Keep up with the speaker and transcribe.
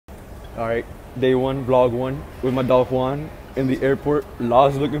Alright, day one, vlog one, with my dog Juan in the airport,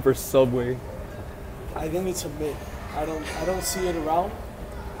 lost looking for Subway. I think it's a myth. I don't see it around.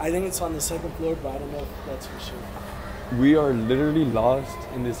 I think it's on the second floor, but I don't know if that's for sure. We are literally lost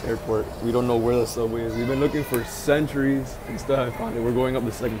in this airport. We don't know where the Subway is. We've been looking for centuries and still haven't found it. We're going up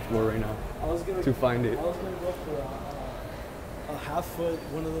the second floor right now to find it. I was gonna go for a half foot,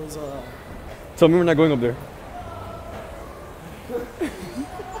 one of those. Tell me we're not going up there.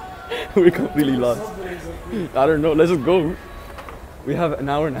 We're completely lost. I don't know. Let's just go. We have an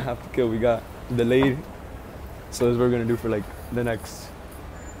hour and a half to kill. We got delayed. So that's what we're going to do for like the next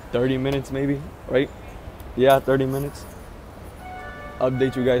 30 minutes maybe, right? Yeah, 30 minutes.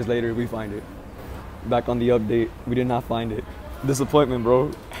 Update you guys later if we find it. Back on the update. We did not find it. Disappointment,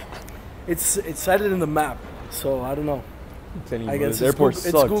 bro. It's cited in the map, so I don't know. I'm telling you, I guess this airport it's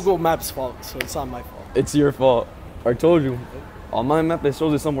sucks. Google Maps' fault, so it's not my fault. It's your fault. I told you. On my map, it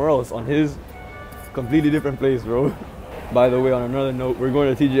shows it somewhere else. On his, completely different place, bro. By the way, on another note, we're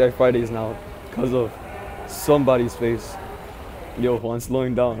going to TGI Fridays now because of somebody's face. Yo, Juan's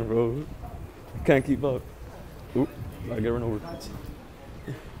slowing down, bro. Can't keep up. Oop, I get run over.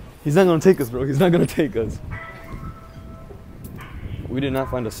 He's not gonna take us, bro. He's not gonna take us. We did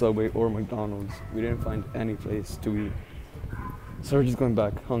not find a Subway or McDonald's. We didn't find any place to eat. So we're just going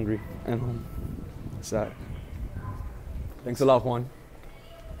back, hungry and home. Sad. Thanks a lot, Juan.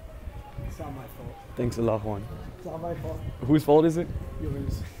 It's not my fault. Thanks a lot, Juan. It's not my fault. Whose fault is it?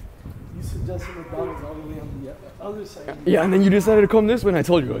 Yours. You suggested McDonald's all the way on the other side. Yeah, and then you decided to come this way, and I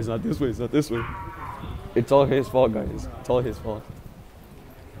told you, it's not this way, it's not this way. It's all his fault, guys. It's all his fault.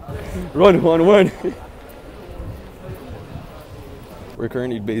 Run, Juan, run! We're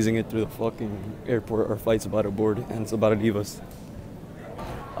currently basing it through the fucking airport. Our flight's about to board, and it's about to leave us.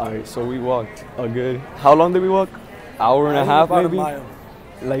 Alright, so we walked a good... How long did we walk? Hour and a half, about maybe? A mile.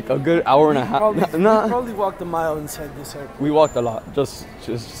 Like a good hour and a half. We probably walked a mile inside this airport. We walked a lot, just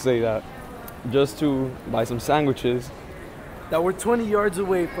say that. Just to buy some sandwiches. That we're 20 yards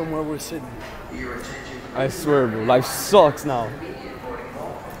away from where we're sitting. I swear, bro, life sucks now.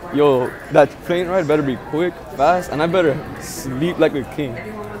 Yo, that plane ride better be quick, fast, and I better sleep like a king.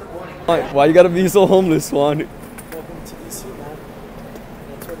 Why you gotta be so homeless, Juan? Welcome to DC, man.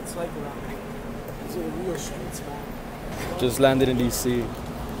 That's what it's like around here. These are the real streets, man. Just landed in DC.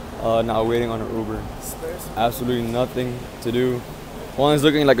 Now waiting on an Uber. Absolutely nothing to do. Juan's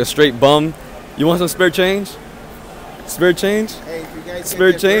looking like a straight bum. You want some spare change? Spare change? Hey, if you guys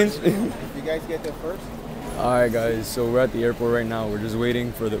spare change? If you guys get there first. Alright guys, so we're at the airport right now. We're just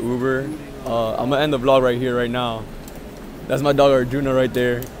waiting for the Uber. I'm gonna end the vlog right here, right now. That's my dog Arjuna right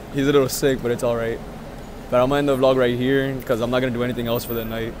there. He's a little sick, but it's alright. But I'm gonna end the vlog right here because I'm not gonna do anything else for the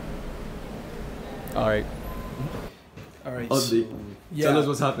night. Alright. Alright. Update. Tell us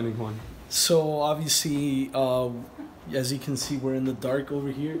what's happening, Juan. So obviously, as you can see, we're in the dark over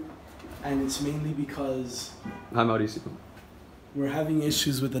here. And it's mainly because Hi, Mauricio. We're having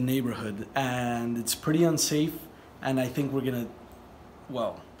issues with the neighborhood, and it's pretty unsafe. And I think we're gonna,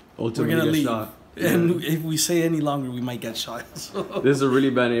 Ultimately we're gonna leave. shot. And if we say any longer, we might get shot. So. This is a really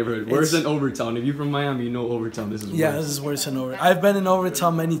bad neighborhood. Worse than Overtown. If you're from Miami, you know Overtown. This is worse. Yeah, this is worse than Overtown. I've been in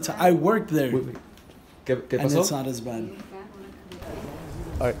Overtown many times. I worked there, Wait. and it's not as bad.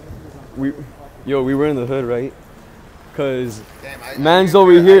 Alright, we were in the hood, right? Cause man's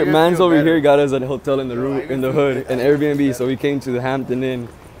over here got us at a hotel in the hood, an Airbnb. So we came to the Hampton Inn,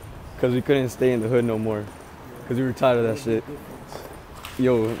 cause we couldn't stay in the hood no more, cause we were tired of that shit.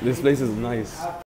 Yo, this place is nice.